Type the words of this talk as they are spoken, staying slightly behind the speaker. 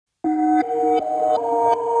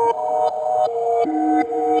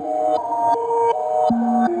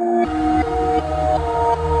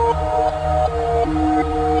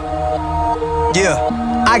Yeah.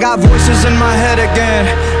 I got voices in my head again,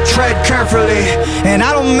 tread carefully, and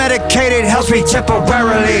I don't medicate, it helps me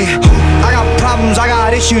temporarily. I got problems, I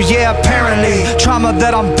got issues, yeah, apparently. Trauma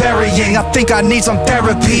that I'm burying, I think I need some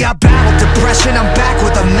therapy. I battle depression, I'm back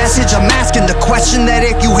with a message. I'm asking the question that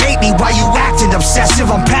if you hate me, why you acting obsessive?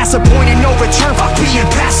 I'm past the point and no return, fuck being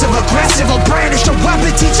passive aggressive. I'll brandish a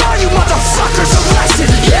weapon, teach all you motherfuckers a lesson.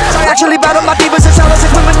 Yeah. I actually battle my demons and shadows,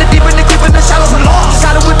 and swimming the deep and the creep in the shallows and lost.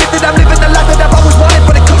 Gotta admit that I'm living the life that I've always wanted,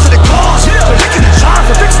 but it comes to the cost. They're licking the jar,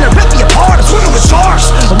 they're fixing to rip me apart. I'm swimming with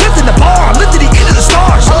sharks, I'm lifting the bar, I'm lifting the end of the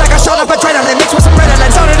stars. I'm like I shot up a adrenaline, mixed with some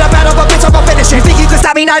adrenaline. Started a battle, but bitch, I'm a finish it. Think you can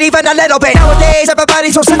stop me, not even a little bit. Nowadays,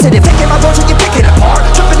 everybody's so sensitive, taking my voice and you picking apart.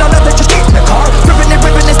 Tripping on nothing, just get in the car. Ripping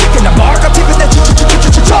and sticking the mark. I'm tipping the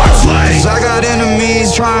charts. I got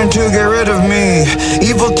enemies trying to get rid of me.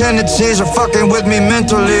 Evil tendencies are fucking with me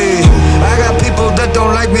mentally. I got people that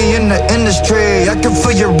don't like me in the industry. I can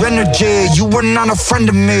feel your energy, you were not a friend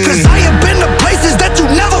of me. Cause I have been to places that you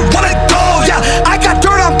never wanna go. Yeah, I got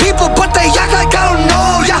dirt on people, but they act like I don't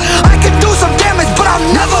know. Yeah, I can do some damage, but I'll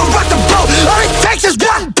never rock the boat. All it takes is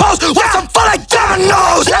one post, watch them fall like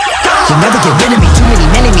dominoes. You'll never get rid of me, too many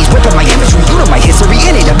enemies ripping my imagery. You know my history,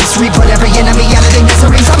 in it a mystery. Put every enemy out of their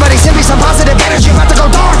misery. Somebody send me some positive energy. I'm about to go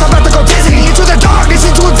dark, I'm about to go dizzy. Into the darkness,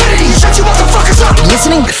 into infinity. You shut you motherfuckers up.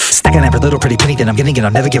 Listening? Stacking every little pretty penny that I'm getting, and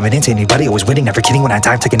I'm never giving in to anybody. Always winning, never kidding. When I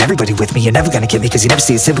die, I'm taking everybody with me. You're never gonna get me, cause you never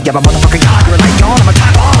see it simple. Yeah, my motherfucking God, you're a light gone. I'm a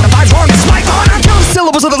time bomb, the vibe's wrong, it's my gone. I'm killing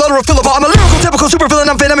syllables of the letter of Philip. I'm a lyrical, typical super villain.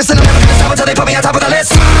 I'm venomous, and I'm never gonna stop until they put me on top of the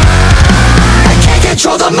list. I can't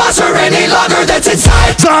control the monster any longer that's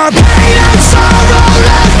inside. The pain and sorrow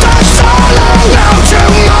left us solo. Now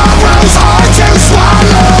tomorrow's hard to swallow.